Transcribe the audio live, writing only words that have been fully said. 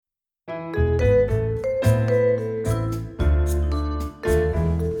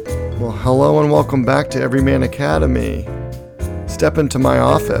Hello and welcome back to Everyman Academy. Step into my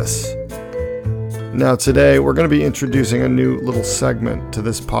office. Now today we're going to be introducing a new little segment to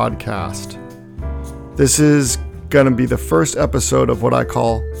this podcast. This is going to be the first episode of what I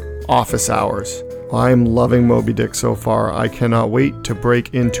call office hours. I'm loving Moby Dick so far. I cannot wait to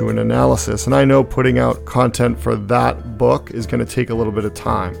break into an analysis, and I know putting out content for that book is going to take a little bit of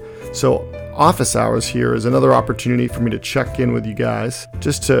time. So office hours here is another opportunity for me to check in with you guys,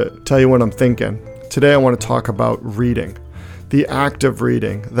 just to tell you what I'm thinking. Today I want to talk about reading, the act of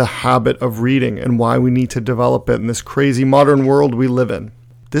reading, the habit of reading, and why we need to develop it in this crazy modern world we live in.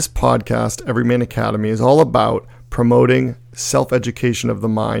 This podcast, Everyman Academy, is all about promoting self-education of the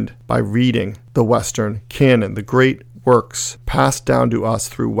mind by reading the Western canon, the great works passed down to us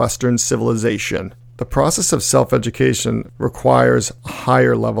through Western civilization. The process of self-education requires a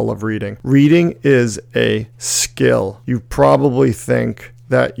higher level of reading. Reading is a skill. You probably think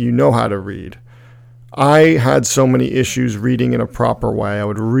that you know how to read. I had so many issues reading in a proper way. I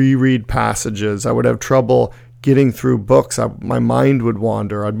would reread passages. I would have trouble getting through books. My mind would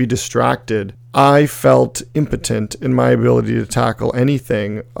wander. I'd be distracted. I felt impotent in my ability to tackle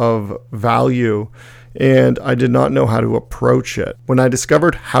anything of value, and I did not know how to approach it. When I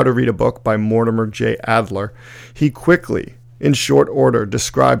discovered How to Read a Book by Mortimer J. Adler, he quickly, in short order,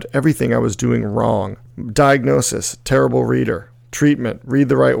 described everything I was doing wrong. Diagnosis, terrible reader. Treatment, read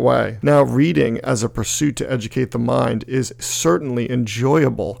the right way. Now, reading as a pursuit to educate the mind is certainly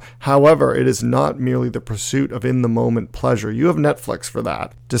enjoyable. However, it is not merely the pursuit of in-the-moment pleasure. You have Netflix for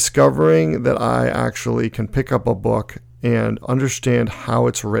that. Discovering that I actually can pick up a book and understand how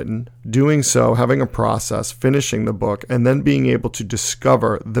it's written, doing so, having a process, finishing the book, and then being able to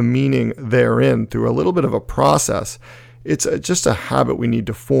discover the meaning therein through a little bit of a process. It's just a habit we need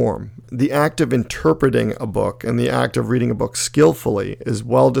to form. The act of interpreting a book and the act of reading a book skillfully is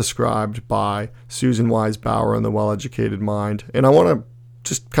well described by Susan Wise Bauer in The Well-Educated Mind. And I want to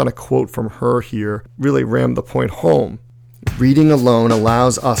just kind of quote from her here, really ram the point home. Reading alone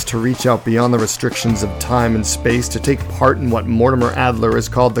allows us to reach out beyond the restrictions of time and space to take part in what Mortimer Adler has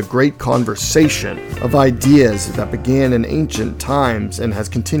called the great conversation of ideas that began in ancient times and has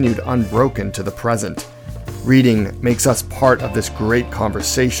continued unbroken to the present. Reading makes us part of this great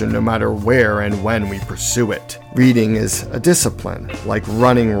conversation no matter where and when we pursue it. Reading is a discipline, like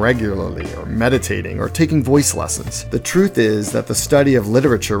running regularly or meditating or taking voice lessons. The truth is that the study of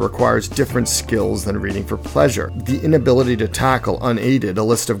literature requires different skills than reading for pleasure. The inability to tackle unaided a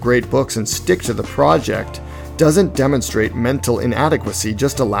list of great books and stick to the project doesn't demonstrate mental inadequacy,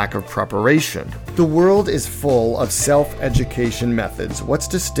 just a lack of preparation. The world is full of self-education methods. What's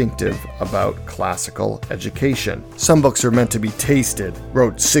distinctive about classical education? Some books are meant to be tasted,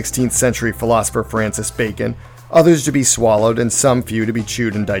 wrote 16th century philosopher Francis Bacon, others to be swallowed, and some few to be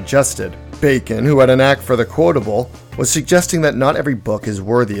chewed and digested. Bacon, who had a knack for the quotable, was suggesting that not every book is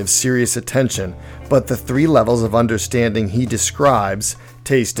worthy of serious attention, but the three levels of understanding he describes,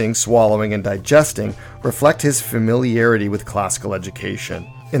 tasting, swallowing, and digesting, reflect his familiarity with classical education.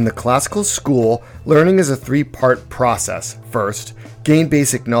 In the classical school, learning is a three-part process. First, gain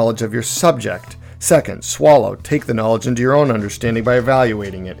basic knowledge of your subject. Second, swallow, take the knowledge into your own understanding by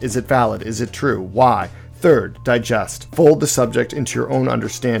evaluating it. Is it valid? Is it true? Why? Third, digest. Fold the subject into your own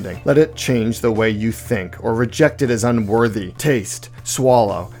understanding. Let it change the way you think, or reject it as unworthy. Taste,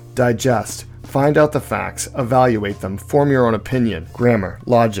 swallow, digest. Find out the facts, evaluate them, form your own opinion. Grammar,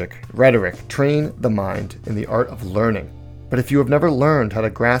 logic, rhetoric. Train the mind in the art of learning. But if you have never learned how to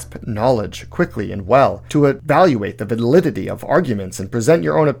grasp knowledge quickly and well, to evaluate the validity of arguments and present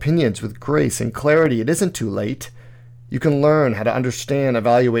your own opinions with grace and clarity, it isn't too late. You can learn how to understand,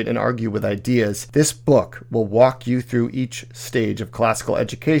 evaluate, and argue with ideas. This book will walk you through each stage of classical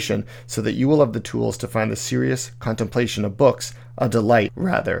education so that you will have the tools to find the serious contemplation of books a delight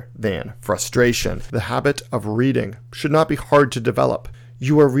rather than frustration. The habit of reading should not be hard to develop.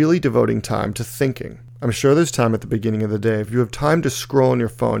 You are really devoting time to thinking. I'm sure there's time at the beginning of the day. If you have time to scroll on your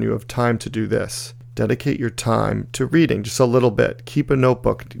phone, you have time to do this. Dedicate your time to reading just a little bit. Keep a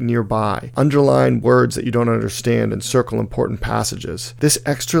notebook nearby. Underline words that you don't understand and circle important passages. This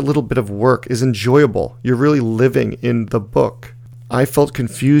extra little bit of work is enjoyable. You're really living in the book. I felt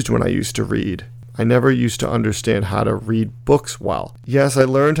confused when I used to read. I never used to understand how to read books well. Yes, I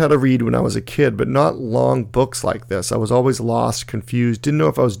learned how to read when I was a kid, but not long books like this. I was always lost, confused, didn't know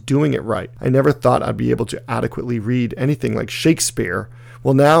if I was doing it right. I never thought I'd be able to adequately read anything like Shakespeare.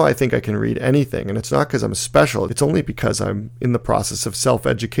 Well, now I think I can read anything, and it's not because I'm special. It's only because I'm in the process of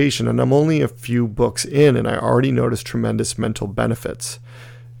self-education, and I'm only a few books in, and I already notice tremendous mental benefits.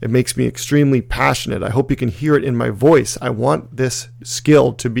 It makes me extremely passionate. I hope you can hear it in my voice. I want this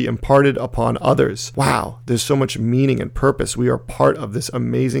skill to be imparted upon others. Wow, there's so much meaning and purpose. We are part of this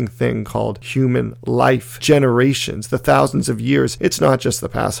amazing thing called human life. Generations, the thousands of years. It's not just the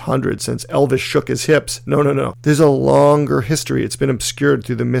past 100 since Elvis shook his hips. No. There's a longer history. It's been obscured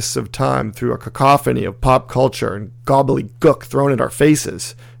through the mists of time, through a cacophony of pop culture and gobbledygook thrown at our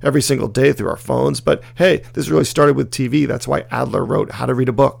faces every single day through our phones. But hey, this really started with TV. That's why Adler wrote How to Read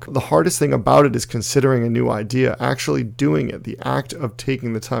a Book. The hardest thing about it is considering a new idea, actually doing it. The act of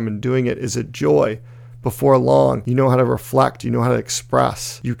taking the time and doing it is a joy. Before long, you know how to reflect, you know how to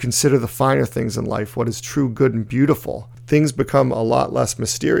express. You consider the finer things in life, what is true, good, and beautiful. Things become a lot less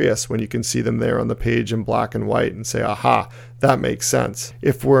mysterious when you can see them there on the page in black and white and say, aha, that makes sense.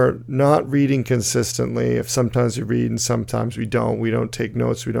 If we're not reading consistently, if sometimes we read and sometimes we don't take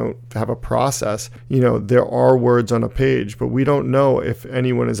notes, we don't have a process, there are words on a page, but we don't know if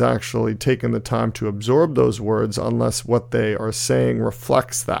anyone is actually taking the time to absorb those words unless what they are saying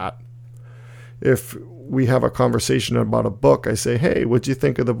reflects that. If we have a conversation about a book, I say, hey, what'd you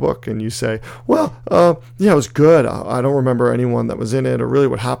think of the book? And you say, well, yeah, it was good. I don't remember anyone that was in it or really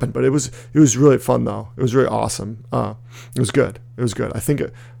what happened, but it was really fun though. It was really awesome. It was good. I think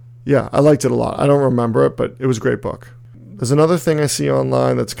I liked it a lot. I don't remember it, but it was a great book. There's another thing I see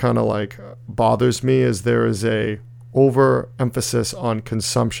online that's kind of like bothers me is there is a overemphasis on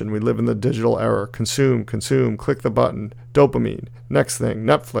consumption. We live in the digital era. Consume, click the button, dopamine, next thing,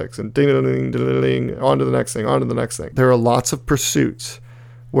 Netflix, and ding, on to the next thing. There are lots of pursuits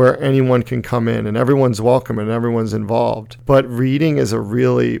where anyone can come in and everyone's welcome and everyone's involved. But reading is a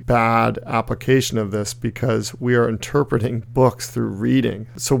really bad application of this because we are interpreting books through reading.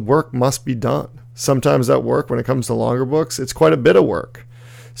 So work must be done. Sometimes that work, when it comes to longer books, it's quite a bit of work.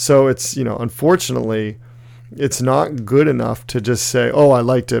 So it's, unfortunately, it's not good enough to just say, oh, I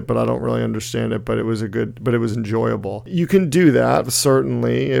liked it, but I don't really understand it, but it was enjoyable. You can do that,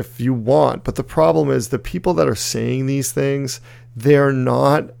 certainly, if you want. But the problem is the people that are saying these things, they're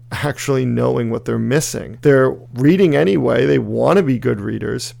not actually knowing what they're missing. They're reading anyway. They want to be good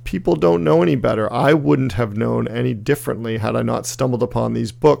readers. People don't know any better. I wouldn't have known any differently had I not stumbled upon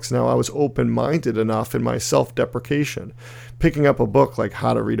these books. Now, I was open-minded enough in my self-deprecation. Picking up a book like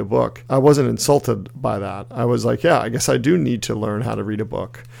How to Read a Book, I wasn't insulted by that. I was like, yeah, I guess I do need to learn how to read a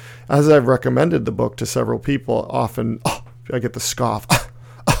book. As I've recommended the book to several people, often I get the scoff.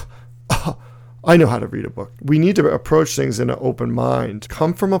 I know how to read a book. We need to approach things in an open mind.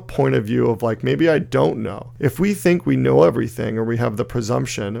 Come from a point of view of like, maybe I don't know. If we think we know everything or we have the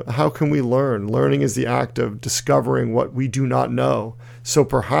presumption, how can we learn? Learning is the act of discovering what we do not know. So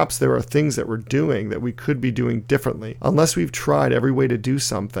perhaps there are things that we're doing that we could be doing differently. Unless we've tried every way to do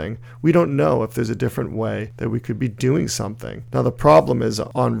something, we don't know if there's a different way that we could be doing something. Now the problem is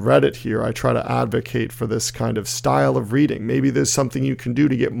on Reddit here, I try to advocate for this kind of style of reading. Maybe there's something you can do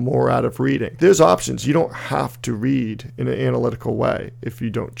to get more out of reading. There's options. You don't have to read in an analytical way if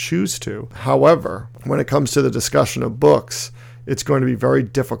you don't choose to. However, when it comes to the discussion of books, it's going to be very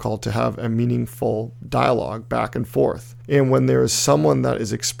difficult to have a meaningful dialogue back and forth. And when there is someone that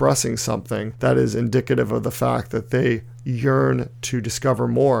is expressing something that is indicative of the fact that they yearn to discover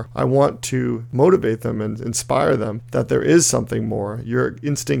more, I want to motivate them and inspire them that there is something more. Your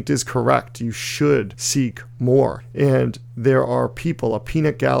instinct is correct. You should seek more. And there are people, a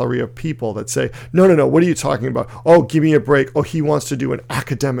peanut gallery of people that say, no, what are you talking about? Oh, give me a break. Oh, he wants to do an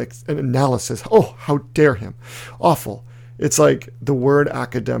academic analysis. Oh, how dare him. Awful. It's like the word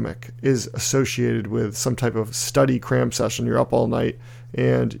academic is associated with some type of study cram session. You're up all night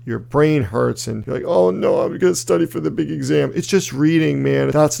and your brain hurts and you're like, oh no, I'm going to study for the big exam. It's just reading, man.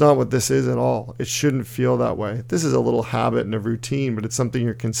 That's not what this is at all. It shouldn't feel that way. This is a little habit and a routine, but it's something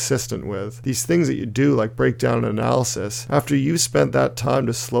you're consistent with. These things that you do, like breakdown and analysis, after you've spent that time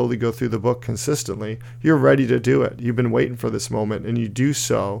to slowly go through the book consistently, you're ready to do it. You've been waiting for this moment and you do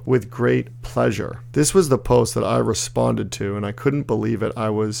so with great pleasure. This was the post that I responded to and I couldn't believe it. I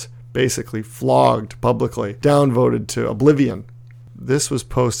was basically flogged publicly, downvoted to oblivion. This was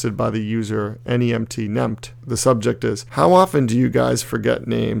posted by the user NEMT. The subject is, how often do you guys forget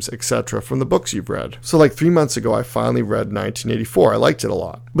names, etc. from the books you've read? So like 3 months ago, I finally read 1984. I liked it a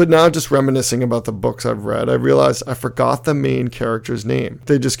lot. But now just reminiscing about the books I've read, I realized I forgot the main character's name.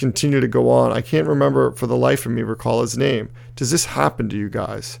 They just continue to go on. I can't remember for the life of me recall his name. Does this happen to you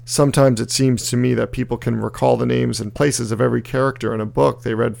guys? Sometimes it seems to me that people can recall the names and places of every character in a book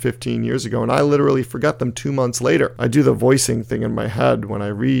they read 15 years ago, and I literally forget them 2 months later. I do the voicing thing in my head when I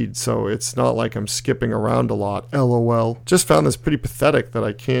read, so it's not like I'm skipping around a lot. LOL. Just found this pretty pathetic that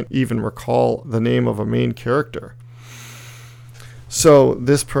I can't even recall the name of a main character. So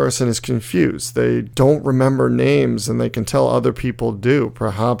this person is confused. They don't remember names and they can tell other people do.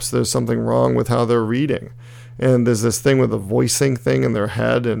 Perhaps there's something wrong with how they're reading. And there's this thing with a voicing thing in their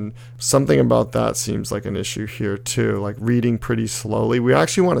head, and something about that seems like an issue here too, like reading pretty slowly. We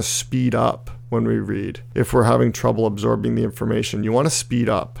actually want to speed up when we read. If we're having trouble absorbing the information, you want to speed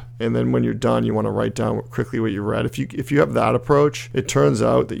up. And then when you're done, you want to write down quickly what you read. If you have that approach, it turns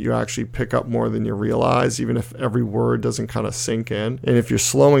out that you actually pick up more than you realize, even if every word doesn't kind of sink in. And if you're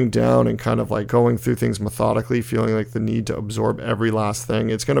slowing down and kind of like going through things methodically, feeling like the need to absorb every last thing,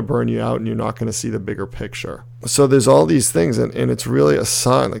 it's going to burn you out and you're not going to see the bigger picture. So there's all these things, and it's really a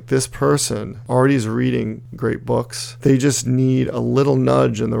sign. Like, this person already is reading great books. They just need a little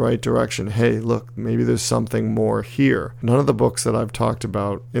nudge in the right direction. Hey, look, maybe there's something more here. None of the books that I've talked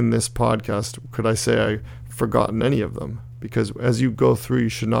about in this podcast could I say I've forgotten any of them, because as you go through, you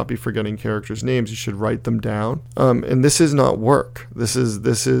should not be forgetting characters' names. You should write them down. And this is not work. This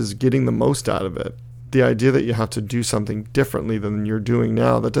is getting the most out of it. The idea that you have to do something differently than you're doing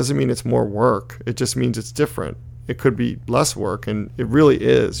now, that doesn't mean it's more work. It just means it's different. It could be less work, and it really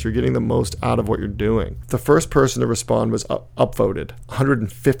is. You're getting the most out of what you're doing. The first person to respond was upvoted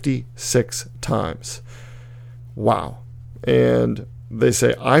 156 times. Wow. And they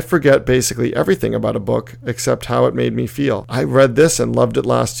say, I forget basically everything about a book except how it made me feel. I read this and loved it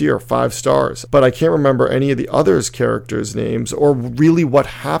last year, 5 stars, but I can't remember any of the others' characters' names or really what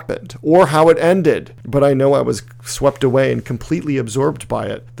happened or how it ended. But I know I was swept away and completely absorbed by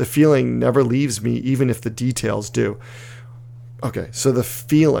it. The feeling never leaves me, even if the details do. Okay, so the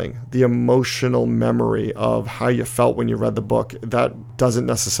feeling, the emotional memory of how you felt when you read the book, that doesn't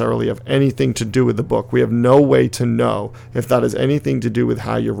necessarily have anything to do with the book. We have no way to know if that has anything to do with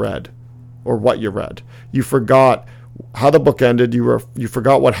how you read or what you read. You forgot how the book ended. You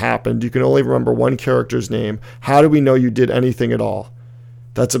forgot what happened. You can only remember one character's name. How do we know you did anything at all?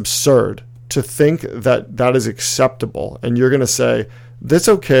 That's absurd. To think that that is acceptable and you're going to say, that's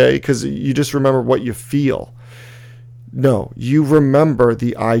okay because you just remember what you feel. No, you remember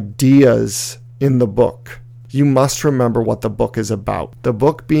the ideas in the book. You must remember what the book is about. The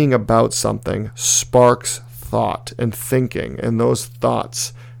book being about something sparks thought and thinking, and those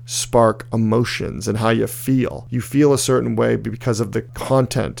thoughts spark emotions and how you feel. You feel a certain way because of the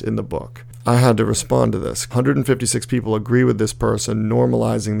content in the book. I had to respond to this. 156 people agree with this person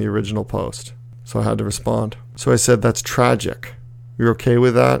normalizing the original post. So I had to respond. So I said, that's tragic. You're okay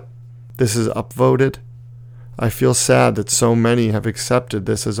with that? This is upvoted? I feel sad that so many have accepted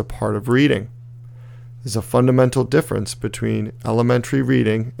this as a part of reading. There's a fundamental difference between elementary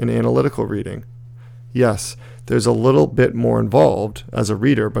reading and analytical reading. Yes, there's a little bit more involved as a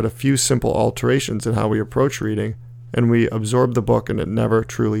reader, but a few simple alterations in how we approach reading, and we absorb the book and it never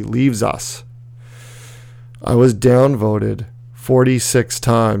truly leaves us. I was downvoted 46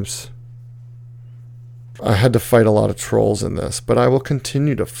 times. I had to fight a lot of trolls in this, but I will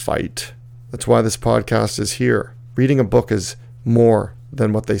continue to fight. That's why this podcast is here. Reading a book is more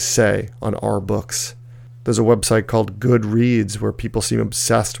than what they say on our books. There's a website called Goodreads where people seem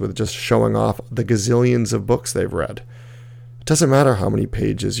obsessed with just showing off the gazillions of books they've read. It doesn't matter how many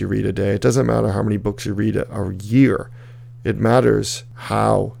pages you read a day. It doesn't matter how many books you read a year. It matters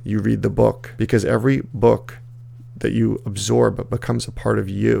how you read the book, because every book that you absorb becomes a part of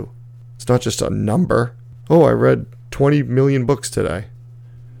you. It's not just a number. Oh, I read 20 million books today.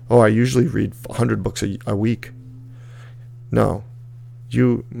 Oh, I usually read 100 books a week. No,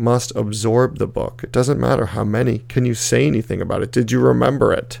 you must absorb the book. It doesn't matter how many. Can you say anything about it? Did you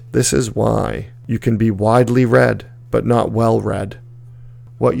remember it? This is why you can be widely read, but not well read.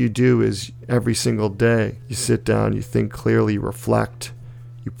 What you do is every single day, you sit down, you think clearly, you reflect,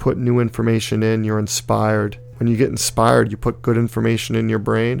 you put new information in, you're inspired. When you get inspired, you put good information in your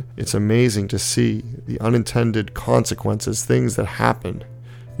brain. It's amazing to see the unintended consequences, things that happen.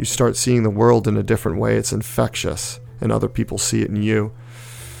 You start seeing the world in a different way. It's infectious, and other people see it in you.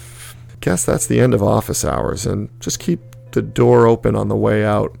 I guess that's the end of office hours, and just keep the door open on the way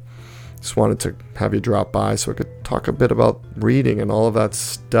out. Just wanted to have you drop by so I could talk a bit about reading and all of that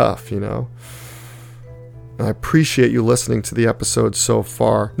stuff, you know. I appreciate you listening to the episode so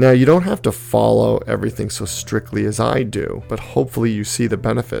far. Now, you don't have to follow everything so strictly as I do, but hopefully you see the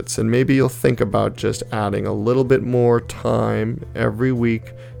benefits, and maybe you'll think about just adding a little bit more time every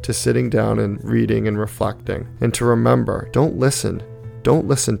week to sitting down and reading and reflecting. And to remember, don't listen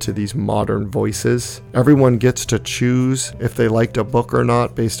to these modern voices. Everyone gets to choose if they liked a book or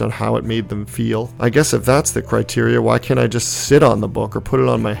not based on how it made them feel. I guess if that's the criteria, why can't I just sit on the book or put it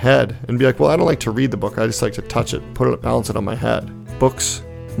on my head and be like, well, I don't like to read the book, I just like to touch it, balance it on my head. Books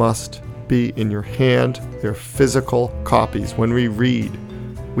must be in your hand. They're physical copies. When we read,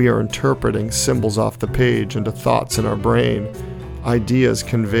 we are interpreting symbols off the page into thoughts in our brain, ideas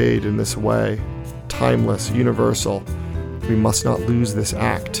conveyed in this way, timeless, universal. We must not lose this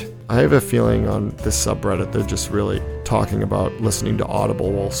act. I have a feeling on this subreddit they're just really talking about listening to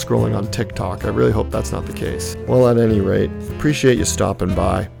Audible while scrolling on TikTok. I really hope that's not the case. Well, at any rate, appreciate you stopping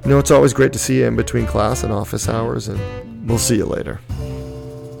by. It's always great to see you in between class and office hours, and we'll see you later.